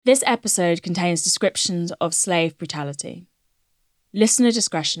This episode contains descriptions of slave brutality. Listener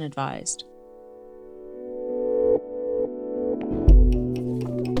discretion advised.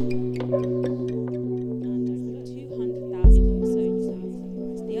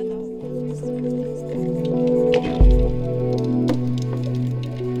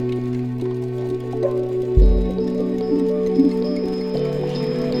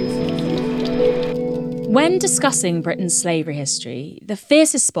 When discussing Britain's slavery history, the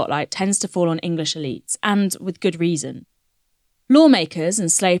fiercest spotlight tends to fall on English elites, and with good reason. Lawmakers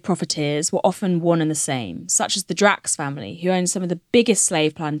and slave profiteers were often one and the same, such as the Drax family, who owned some of the biggest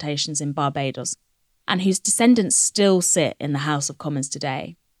slave plantations in Barbados, and whose descendants still sit in the House of Commons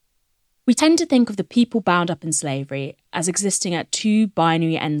today. We tend to think of the people bound up in slavery as existing at two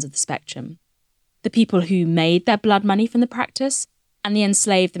binary ends of the spectrum: the people who made their blood money from the practice, and the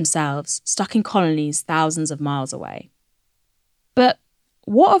enslaved themselves, stuck in colonies thousands of miles away. But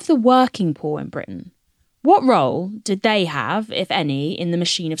what of the working poor in Britain? What role did they have, if any, in the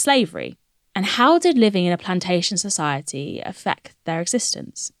machine of slavery? And how did living in a plantation society affect their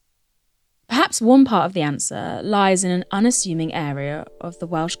existence? Perhaps one part of the answer lies in an unassuming area of the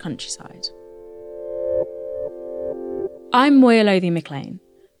Welsh countryside. I'm Moya Lothian-McLean,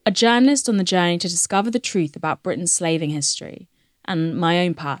 a journalist on the journey to discover the truth about Britain's slaving history, and my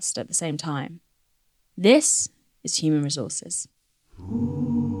own past at the same time. This is Human Resources.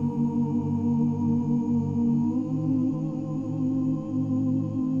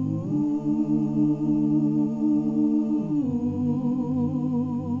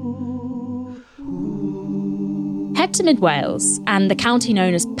 Head to Mid Wales and the county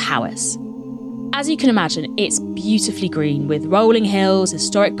known as Powys. As you can imagine, it's beautifully green with rolling hills,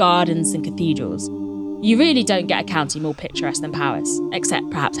 historic gardens and cathedrals. You really don't get a county more picturesque than Powys, except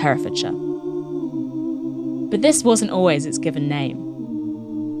perhaps Herefordshire. But this wasn't always its given name.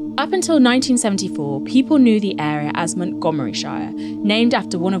 Up until 1974, people knew the area as Montgomeryshire, named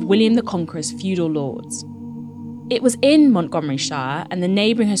after one of William the Conqueror's feudal lords. It was in Montgomeryshire and the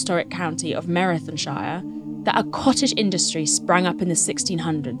neighbouring historic county of Merionethshire that a cottage industry sprang up in the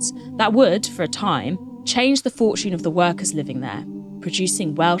 1600s that would, for a time, change the fortune of the workers living there,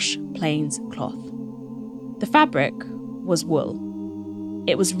 producing Welsh Plains cloth. The fabric was wool.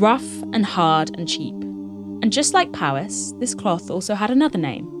 It was rough and hard and cheap. And just like Powys, this cloth also had another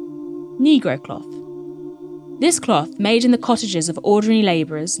name: Negro cloth. This cloth, made in the cottages of ordinary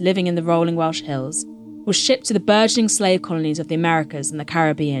labourers living in the rolling Welsh hills, was shipped to the burgeoning slave colonies of the Americas and the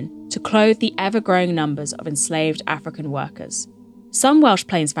Caribbean to clothe the ever-growing numbers of enslaved African workers. Some Welsh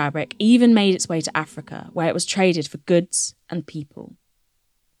Plains fabric even made its way to Africa, where it was traded for goods and people.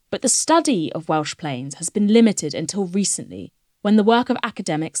 But the study of Welsh Plains has been limited until recently, when the work of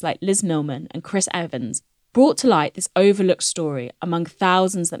academics like Liz Millman and Chris Evans brought to light this overlooked story among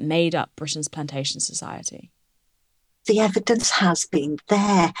thousands that made up Britain's plantation society. The evidence has been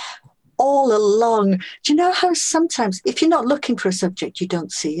there all along. Do you know how sometimes, if you're not looking for a subject, you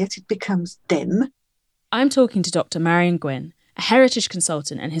don't see it, it becomes dim? I'm talking to Dr. Marion Gwynne, a heritage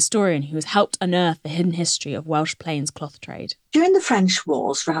consultant and historian who has helped unearth the hidden history of Welsh Plains cloth trade. During the French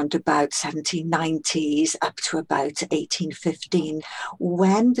Wars, round about 1790s up to about 1815,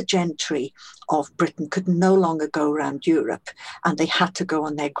 when the gentry of Britain could no longer go around Europe and they had to go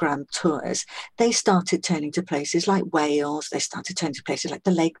on their grand tours, they started turning to places like Wales, they started turning to places like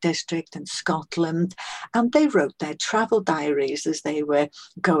the Lake District and Scotland, and they wrote their travel diaries as they were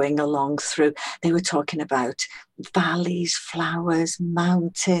going along through. They were talking about valleys, flowers,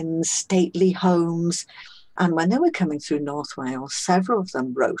 mountains, stately homes. And when they were coming through North Wales, several of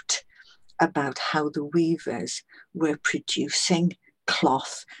them wrote about how the weavers were producing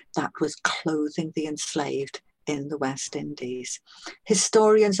cloth that was clothing the enslaved in the West Indies.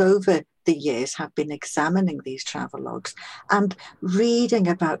 Historians over the years have been examining these travelogues and reading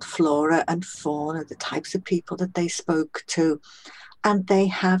about flora and fauna, the types of people that they spoke to, and they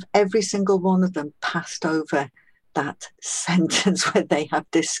have, every single one of them, passed over that sentence where they have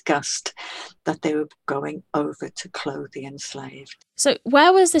discussed that they were going over to clothe the enslaved. So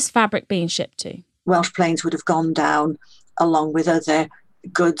where was this fabric being shipped to? Welsh Plains would have gone down along with other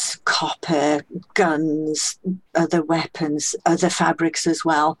goods, copper, guns, other weapons, other fabrics as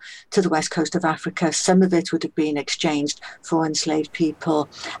well, to the west coast of Africa. Some of it would have been exchanged for enslaved people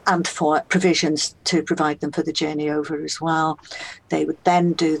and for provisions to provide them for the journey over as well. They would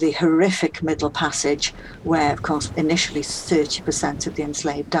then do the horrific Middle Passage, where, of course, initially 30% of the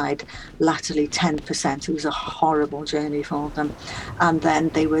enslaved died, latterly 10%. It was a horrible journey for them. And then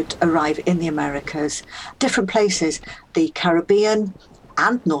they would arrive in the Americas, different places, the Caribbean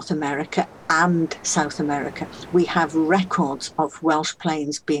and North America and South America. We have records of Welsh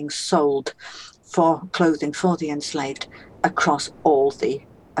planes being sold for clothing for the enslaved across all the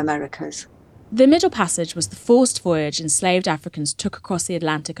Americas. The Middle Passage was the forced voyage enslaved Africans took across the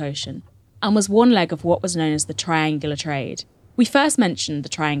Atlantic Ocean and was one leg of what was known as the Triangular Trade. We first mentioned the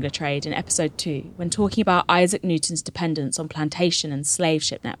Triangular Trade in episode 2 when talking about Isaac Newton's dependence on plantation and slave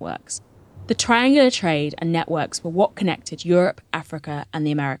ship networks. The Triangular Trade and networks were what connected Europe, Africa, and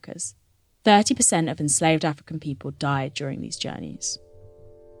the Americas. 30% of enslaved African people died during these journeys.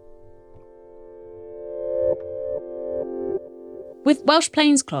 With Welsh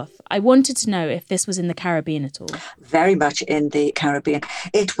Plains cloth, I wanted to know if this was in the Caribbean at all. Very much in the Caribbean.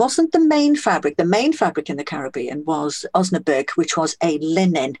 It wasn't the main fabric. The main fabric in the Caribbean was Osnaburg, which was a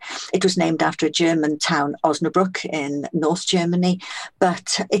linen. It was named after a German town, Osnabrück, in North Germany,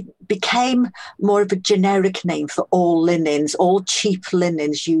 but it became more of a generic name for all linens, all cheap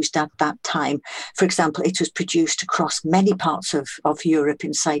linens used at that time. For example, it was produced across many parts of Europe,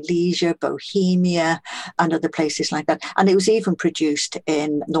 in Silesia, Bohemia, and other places like that. And it was even produced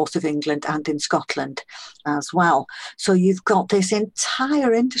in north of England and in Scotland as well. So you've got this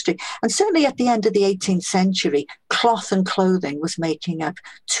entire industry. And certainly at the end of the 18th century, cloth and clothing was making up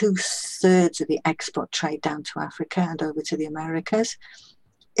 2/3 of the export trade down to Africa and over to the Americas.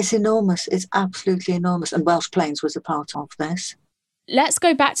 It's enormous. It's absolutely enormous. And Welsh Plains was a part of this. Let's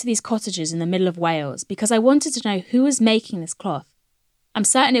go back to these cottages in the middle of Wales, because I wanted to know who was making this cloth. I'm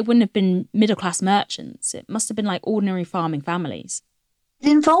certain it wouldn't have been middle-class merchants. It must have been like ordinary farming families. It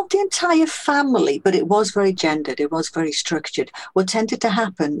involved the entire family, but it was very gendered. It was very structured. What tended to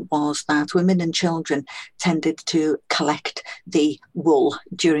happen was that women and children tended to collect the wool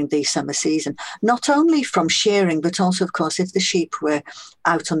during the summer season, not only from shearing, but also, of course, if the sheep were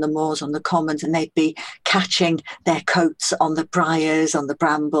out on the moors, on the commons, and they'd be catching their coats on the briars, on the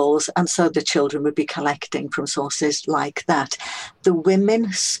brambles, and so the children would be collecting from sources like that. The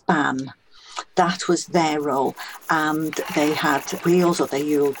women span. That was their role, and they had wheels, or they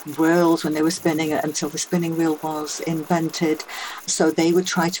used whirls when they were spinning it until the spinning wheel was invented. So they would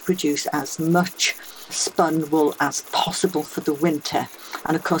try to produce as much spun wool as possible for the winter.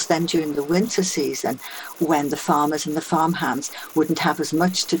 And of course, then during the winter season, when the farmers and the farmhands wouldn't have as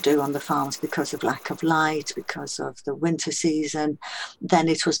much to do on the farms because of lack of light, because of the winter season, then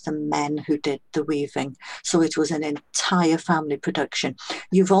it was the men who did the weaving. So it was an entire family production.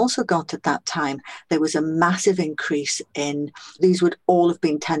 You've also got at that time, there was a massive increase in, these would all have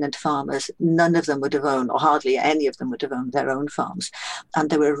been tenant farmers. None of them would have owned, or hardly any of them would have owned their own farms. And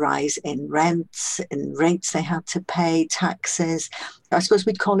there were a rise in rents, in rates they had to pay, taxes. I suppose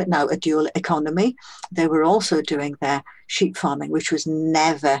we'd call it now a dual economy. They were also doing their sheep farming, which was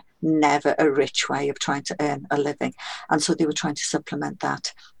never a rich way of trying to earn a living. And so they were trying to supplement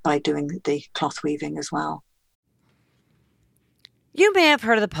that by doing the cloth weaving as well. You may have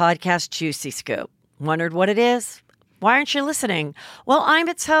heard of the podcast Juicy Scoop. Wondered what it is? Why aren't you listening? Well, I'm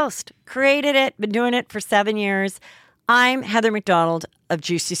its host. Created it, been doing it for 7 years. I'm Heather McDonald of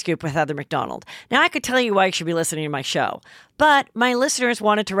Juicy Scoop with Heather McDonald. Now, I could tell you why you should be listening to my show, but my listeners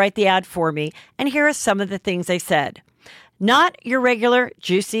wanted to write the ad for me, and here are some of the things they said. Not your regular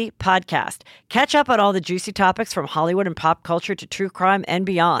Juicy podcast. Catch up on all the juicy topics from Hollywood and pop culture to true crime and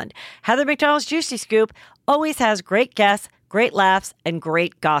beyond. Heather McDonald's Juicy Scoop always has great guests, great laughs, and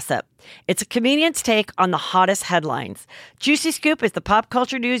great gossip. It's a comedian's take on the hottest headlines. Juicy Scoop is the pop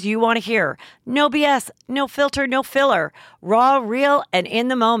culture news you want to hear. No BS, no filter, no filler. Raw, real, and in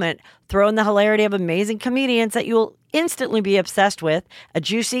the moment. Throw in the hilarity of amazing comedians that you'll instantly be obsessed with, a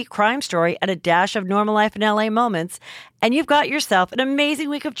juicy crime story, and a dash of normal life in LA moments, and you've got yourself an amazing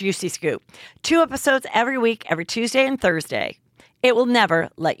week of Juicy Scoop. 2 episodes every week, every Tuesday and Thursday. It will never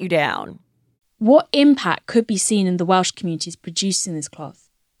let you down. What impact could be seen in the Welsh communities producing this cloth?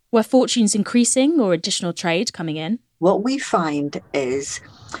 Were fortunes increasing or additional trade coming in? What we find is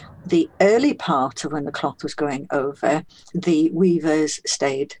the early part of when the cloth was going over, the weavers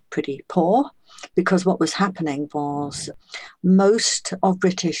stayed pretty poor, because what was happening was most of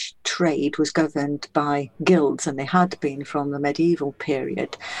British trade was governed by guilds, and they had been from the medieval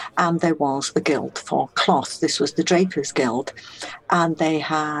period. And there was a guild for cloth. This was the Drapers Guild. And they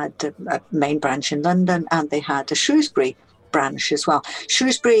had a main branch in London, and they had a Shrewsbury branch as well.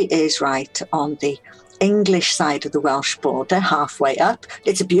 Shrewsbury is right on the English side of the Welsh border, halfway up.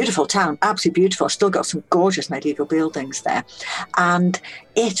 It's a beautiful town, absolutely beautiful. Still got some gorgeous medieval buildings there. And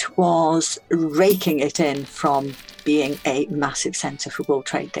it was raking it in from being a massive centre for wool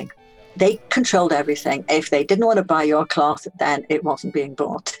trading. They controlled everything. If they didn't want to buy your cloth, then it wasn't being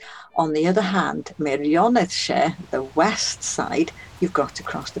bought. On the other hand, Meirionethshire, the west side, you've got to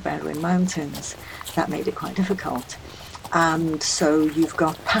cross the Berwyn Mountains. That made it quite difficult. And so you've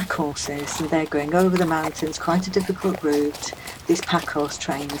got pack horses, and they're going over the mountains, quite a difficult route, these pack horse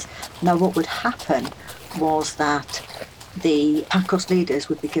trains. Now, what would happen was that the pack horse leaders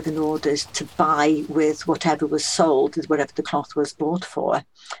would be given orders to buy with whatever was sold, whatever the cloth was bought for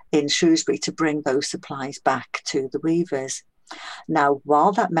in Shrewsbury, to bring those supplies back to the weavers. Now,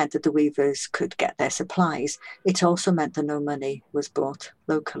 while that meant that the weavers could get their supplies, it also meant that no money was bought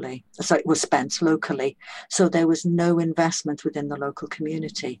locally. So it was spent locally. So there was no investment within the local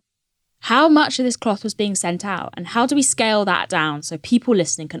community. How much of this cloth was being sent out, and how do we scale that down so people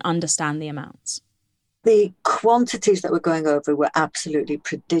listening can understand the amounts? The quantities that we're going over were absolutely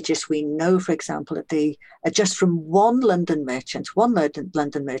prodigious. We know, for example, that just from one London merchant, and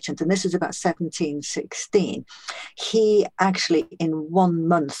this is about 1716, he actually in 1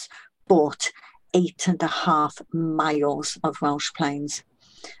 month bought 8.5 miles of Welsh plains.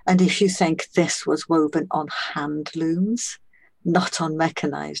 And if you think this was woven on hand looms, not on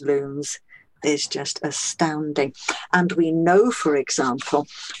mechanised looms, is just astounding. And we know, for example,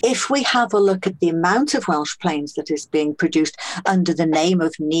 if we have a look at the amount of Welsh plains that is being produced under the name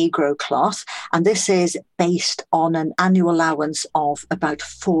of Negro cloth, and this is based on an annual allowance of about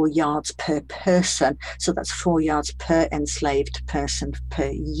 4 yards per person, so that's 4 yards per enslaved person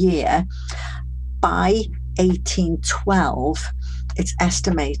per year, by 1812, it's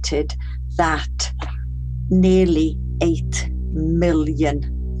estimated that nearly 8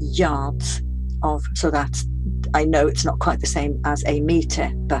 million yards so that's, I know it's not quite the same as a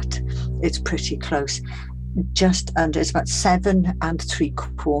metre, but it's pretty close. Just under, it's about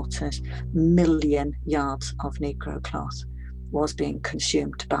 7.75 million yards of Negro cloth was being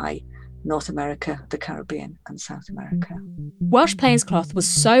consumed by North America, the Caribbean and South America. Welsh plains cloth was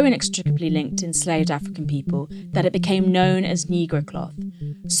so inextricably linked to enslaved African people that it became known as Negro cloth.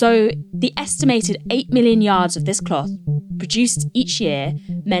 So the estimated 8 million yards of this cloth produced each year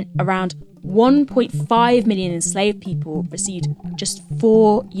meant around 1.5 million enslaved people received just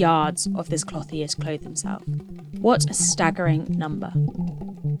 4 yards of this cloth a year to clothe themselves. What a staggering number.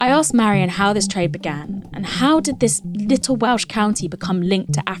 I asked Marion how this trade began, and how did this little Welsh county become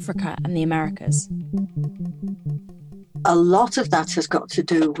linked to Africa and the Americas? A lot of that has got to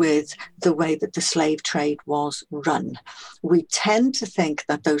do with the way that the slave trade was run. We tend to think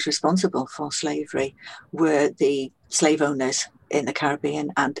that those responsible for slavery were the slave owners in the Caribbean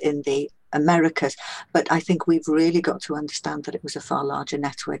and in the Americas, but I think we've really got to understand that it was a far larger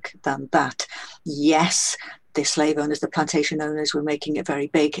network than that. Yes, the slave owners, the plantation owners were making it very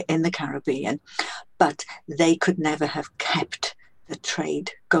big in the Caribbean, but they could never have kept the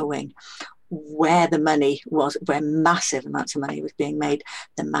trade going. Where the money was, where massive amounts of money was being made,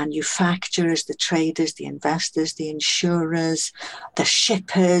 the manufacturers, the traders, the investors, the insurers, the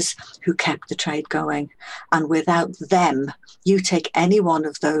shippers who kept the trade going. And without them, you take any one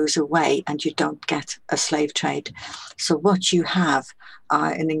of those away and you don't get a slave trade. So what you have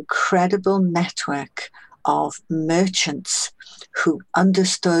are an incredible network of merchants who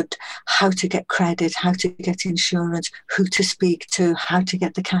understood how to get credit, how to get insurance, who to speak to, how to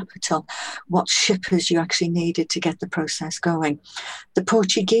get the capital, what shippers you actually needed to get the process going. The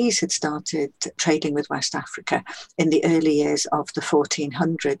Portuguese had started trading with West Africa in the early years of the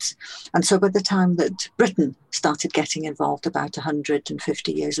 1400s. And so by the time that Britain started getting involved about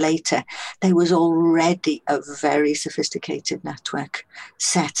 150 years later, there was already a very sophisticated network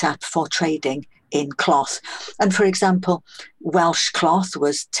set up for trading in cloth. And for example, Welsh cloth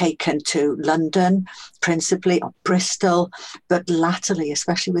was taken to London, principally, or Bristol, but latterly,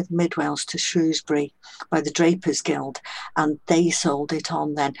 especially with Mid Wales, to Shrewsbury by the Drapers Guild. And they sold it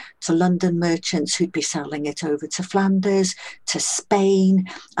on then to London merchants who'd be selling it over to Flanders, to Spain.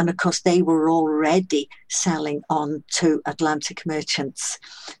 And of course, they were already selling on to Atlantic merchants.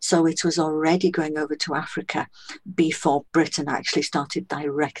 So it was already going over to Africa before Britain actually started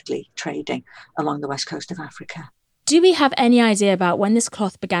directly trading along the west coast of Africa. Do we have any idea about when this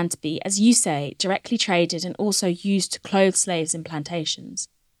cloth began to be, as you say, directly traded and also used to clothe slaves in plantations?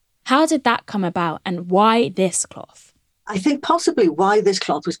 How did that come about, and why this cloth? I think possibly why this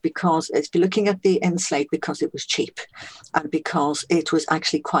cloth was because if you're looking at the enslaved, because it was cheap and because it was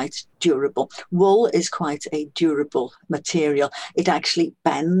actually quite durable. Wool is quite a durable material. It actually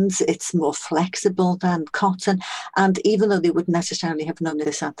bends, it's more flexible than cotton. And even though they wouldn't necessarily have known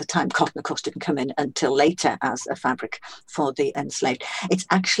this at the time, cotton, of course, didn't come in until later as a fabric for the enslaved. It's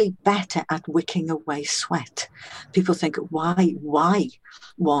actually better at wicking away sweat. People think, why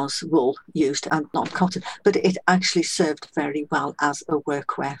was wool used and not cotton? But it actually served very well as a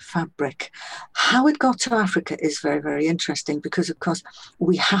workwear fabric. How it got to Africa is very, very interesting because, of course,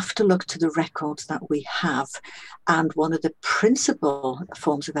 we have to look to the records that we have. And one of the principal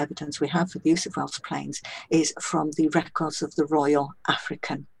forms of evidence we have for the use of Welsh plains is from the records of the Royal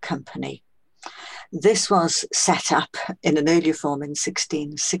African Company. This was set up in an earlier form in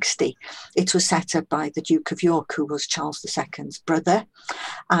 1660. It was set up by the Duke of York, who was Charles II's brother,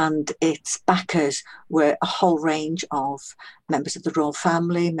 and its backers were a whole range of members of the royal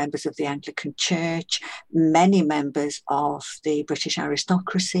family, members of the Anglican Church, many members of the British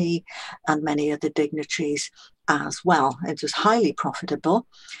aristocracy, and many other dignitaries as well. It was highly profitable,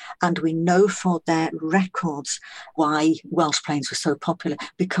 and we know for their records why Welsh plains were so popular,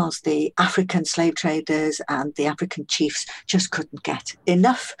 because the African slave traders and the African chiefs just couldn't get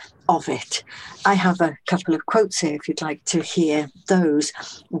enough of it. I have a couple of quotes here if you'd like to hear those.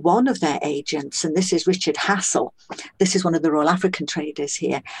 One of their agents, and this is Richard Hassel, this is one of the Royal African traders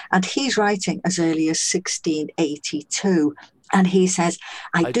here, and he's writing as early as 1682. And he says,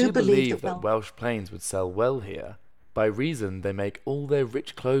 I do believe that Welsh plains would sell well here, by reason they make all their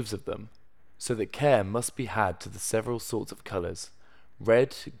rich clothes of them, so that care must be had to the several sorts of colours,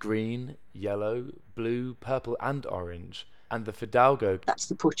 red, green, yellow, blue, purple and orange, and the Fidalgo, that's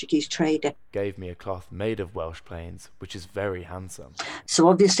the Portuguese trader, gave me a cloth made of Welsh plains, which is very handsome. So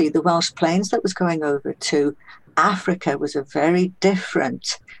obviously the Welsh plains that was going over to Africa was a very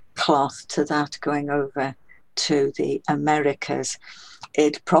different cloth to that going over to the Americas.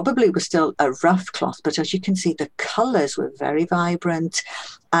 It probably was still a rough cloth, but as you can see, the colours were very vibrant.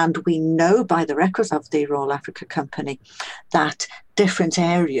 And we know by the records of the Royal Africa Company that different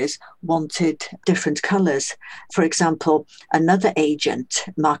areas wanted different colours. For example, another agent,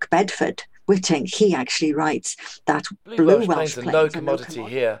 Mark Bedford Whiting, he actually writes that blue Welsh plains are no commodity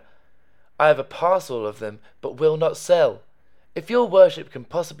here. I have a parcel of them, but will not sell. If your worship can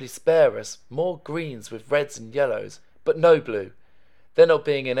possibly spare us more greens with reds and yellows, but no blue, there not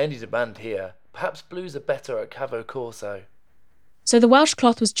being in any demand here, perhaps blues are better at Cavo Corso. So the Welsh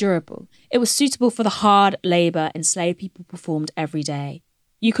cloth was durable. It was suitable for the hard labour enslaved people performed every day.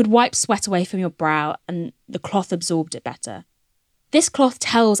 You could wipe sweat away from your brow and the cloth absorbed it better. This cloth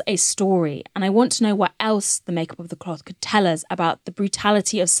tells a story, and I want to know what else the makeup of the cloth could tell us about the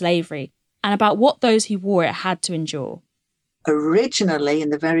brutality of slavery and about what those who wore it had to endure. Originally,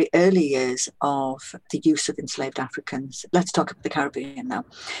 in the very early years of the use of enslaved Africans, let's talk about the Caribbean now.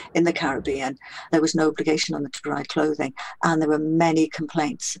 In the Caribbean, there was no obligation on them to provide clothing, and there were many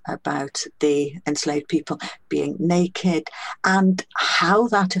complaints about the enslaved people being naked and how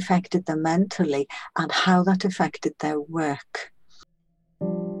that affected them mentally and how that affected their work.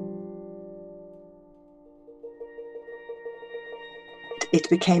 It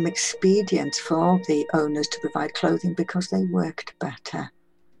became expedient for the owners to provide clothing because they worked better.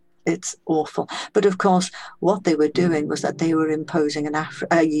 It's awful. But of course, what they were doing was that they were imposing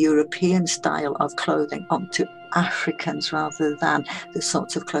a European style of clothing onto Africans rather than the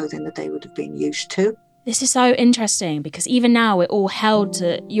sorts of clothing that they would have been used to. This is so interesting because even now we're all held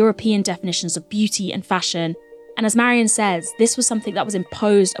to European definitions of beauty and fashion. And as Marion says, this was something that was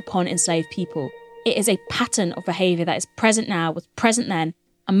imposed upon enslaved people. It is a pattern of behaviour that is present now, was present then,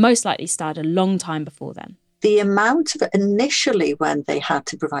 and most likely started a long time before then. The amount of initially when they had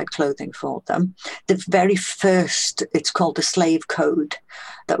to provide clothing for them, the very first, it's called the Slave Code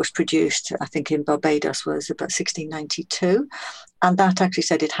that was produced, I think in Barbados, was about 1692. And that actually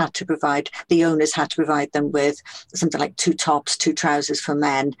said the owners had to provide them with something like 2 tops, 2 trousers for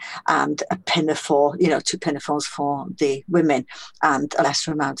men, and a pinafore, 2 pinafores for the women, and a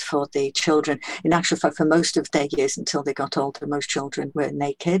lesser amount for the children. In actual fact, for most of their years until they got older, most children were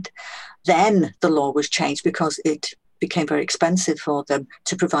naked. Then the law was changed because it became very expensive for them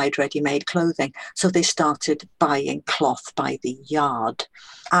to provide ready-made clothing. So they started buying cloth by the yard.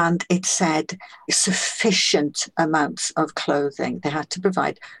 And it said sufficient amounts of clothing. They had to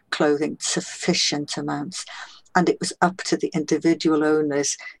provide clothing, sufficient amounts. And it was up to the individual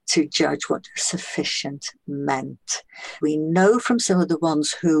owners to judge what sufficient meant. We know from some of the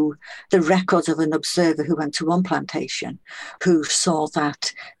ones the records of an observer who went to one plantation, who saw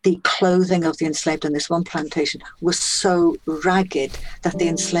that the clothing of the enslaved on this one plantation was so ragged that the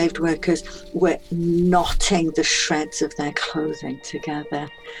enslaved workers were knotting the shreds of their clothing together.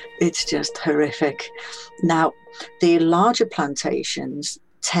 It's just horrific. Now, the larger plantations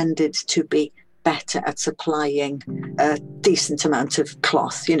tended to be better at supplying a decent amount of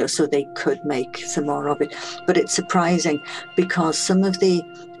cloth, so they could make some more of it. But it's surprising because some of the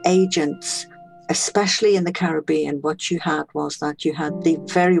agents, especially in the Caribbean, what you had was that you had the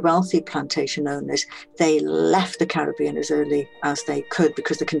very wealthy plantation owners. They left the Caribbean as early as they could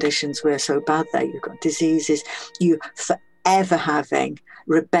because the conditions were so bad there. You've got diseases. You forever having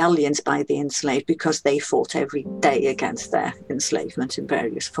rebellions by the enslaved because they fought every day against their enslavement in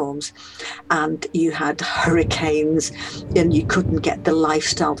various forms. And you had hurricanes and you couldn't get the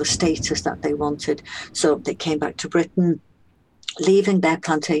lifestyle, the status that they wanted. So they came back to Britain, leaving their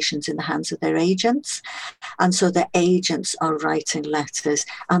plantations in the hands of their agents. And so the agents are writing letters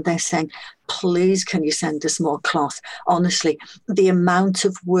and they're saying, please, can you send us more cloth? Honestly, the amount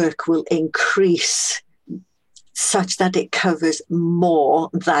of work will increase such that it covers more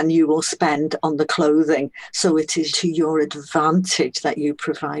than you will spend on the clothing. So it is to your advantage that you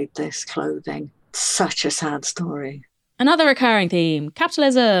provide this clothing. Such a sad story. Another recurring theme,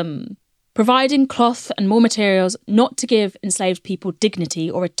 capitalism. Providing cloth and more materials not to give enslaved people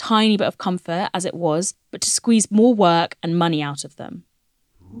dignity or a tiny bit of comfort as it was, but to squeeze more work and money out of them.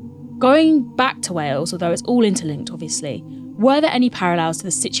 Going back to Wales, although it's all interlinked obviously, were there any parallels to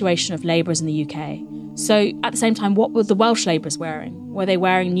the situation of labourers in the UK? So at the same time, what were the Welsh labourers wearing? Were they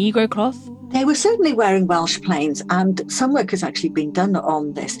wearing Negro cloth? They were certainly wearing Welsh plains, and some work has actually been done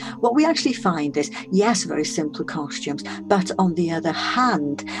on this. What we actually find is, yes, very simple costumes, but on the other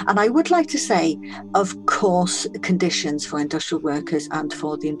hand, and I would like to say, of course, conditions for industrial workers and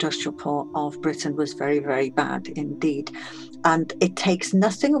for the industrial poor of Britain was very, very bad indeed. And it takes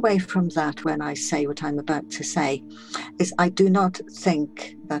nothing away from that when I say what I'm about to say, is I do not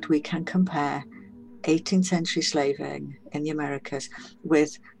think that we can compare 18th century slaving in the Americas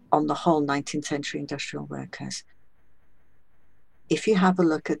with, on the whole, 19th century industrial workers. If you have a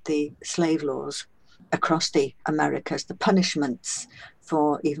look at the slave laws across the Americas, the punishments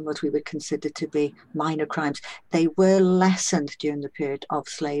for even what we would consider to be minor crimes, they were lessened during the period of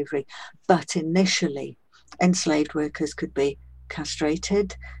slavery. But initially, enslaved workers could be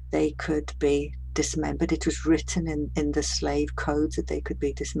castrated, they could be dismembered. It was written in the slave codes that they could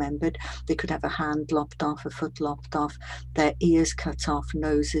be dismembered. They could have a hand lopped off, a foot lopped off, their ears cut off,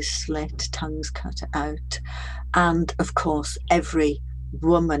 noses slit, tongues cut out. And of course, every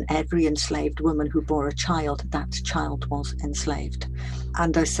enslaved woman who bore a child, that child was enslaved.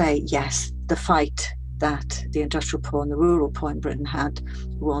 And I say, yes, the fight that the industrial poor and the rural poor in Britain had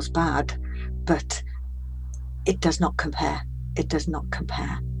was bad, but it does not compare. It does not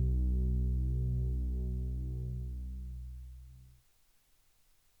compare.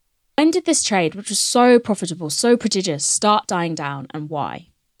 When did this trade, which was so profitable, so prodigious, start dying down, and why?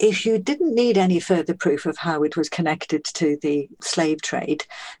 If you didn't need any further proof of how it was connected to the slave trade,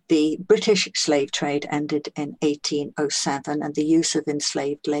 the British slave trade ended in 1807 and the use of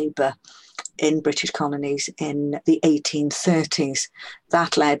enslaved labour in British colonies in the 1830s.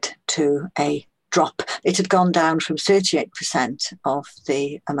 That led to a drop. It had gone down from 38% of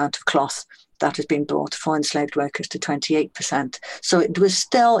the amount of cloth that has been bought for enslaved workers to 28%. So it was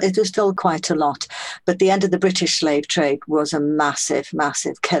still quite a lot. But the end of the British slave trade was a massive,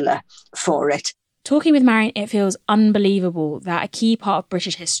 massive killer for it. Talking with Marion, it feels unbelievable that a key part of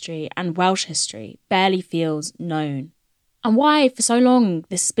British history and Welsh history barely feels known. And why, for so long,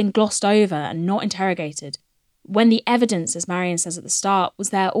 this has been glossed over and not interrogated, when the evidence, as Marion says at the start,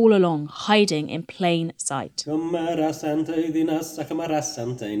 was there all along, hiding in plain sight. From bopeth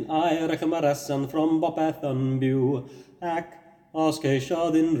yn byw, ac os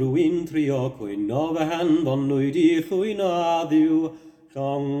ceisio unrhyw trio cwyno fy hen fonnwyd I chwyno a ddiw.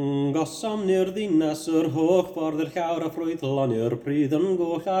 Llongosom ni'r ddinas yr holl ffordd i'r llawr a ffrwythlon i'r pryd yn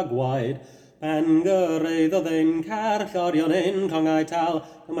goch a gwaed. Pen gyrraedd ein car llorion ein clongau tal,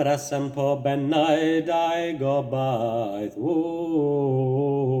 cymeresem po bennau dau gobaith.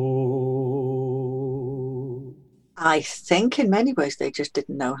 I think in many ways they just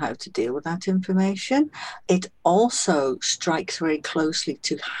didn't know how to deal with that information. It also strikes very closely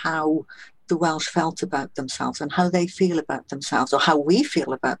to how the Welsh felt about themselves and how they feel about themselves, or how we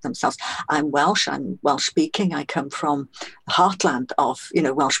feel about themselves. I'm Welsh, I'm Welsh speaking, I come from the heartland of,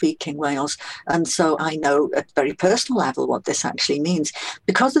 Welsh speaking Wales. And so I know at a very personal level what this actually means.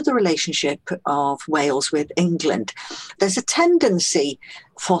 Because of the relationship of Wales with England, there's a tendency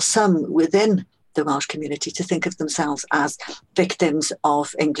for some within the Welsh community to think of themselves as victims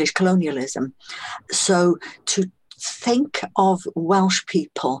of English colonialism. So to think of Welsh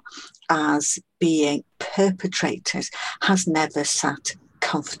people as being perpetrators has never sat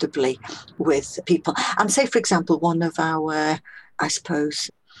comfortably with people. And say, for example, one of our, I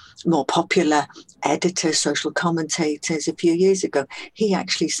suppose, more popular editors, social commentators a few years ago, he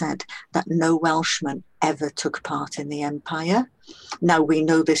actually said that no Welshman ever took part in the empire. Now, we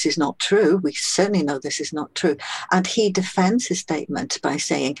know this is not true. We certainly know this is not true. And he defends his statement by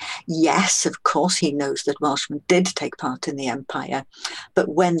saying, yes, of course, he knows that Welshmen did take part in the empire. But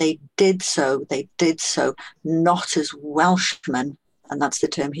when they did so not as Welshmen, and that's the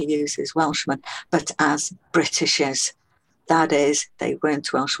term he uses, Welshmen, but as Britishers. That is, they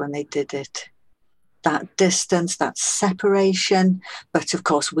weren't Welsh when they did it. That distance, that separation. But of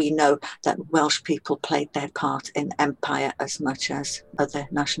course, we know that Welsh people played their part in empire as much as other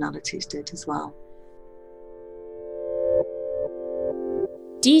nationalities did as well.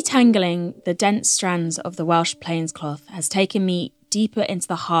 Detangling the dense strands of the Welsh plainscloth has taken me deeper into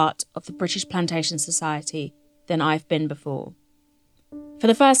the heart of the British plantation society than I've been before. For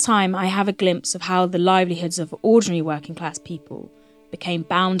the first time, I have a glimpse of how the livelihoods of ordinary working class people became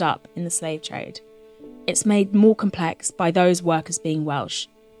bound up in the slave trade. It's made more complex by those workers being Welsh,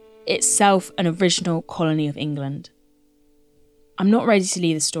 itself an original colony of England. I'm not ready to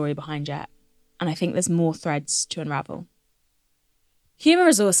leave the story behind yet, and I think there's more threads to unravel. Human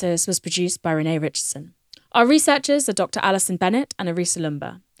Resources was produced by Renee Richardson. Our researchers are Dr. Alison Bennett and Arisa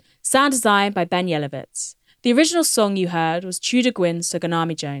Lumba. Sound design by Ben Yelovitz. The original song you heard was Tudor Gwyn's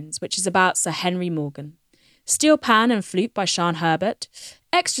Suganami Jones, which is about Sir Henry Morgan. Steel pan and flute by Sian Herbert.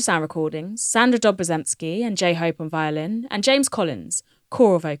 Extra sound recordings, Sandra Dobrozemski and Jay Hope on violin, and James Collins,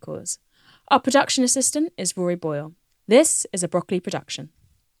 choral vocals. Our production assistant is Rory Boyle. This is a Broccoli production.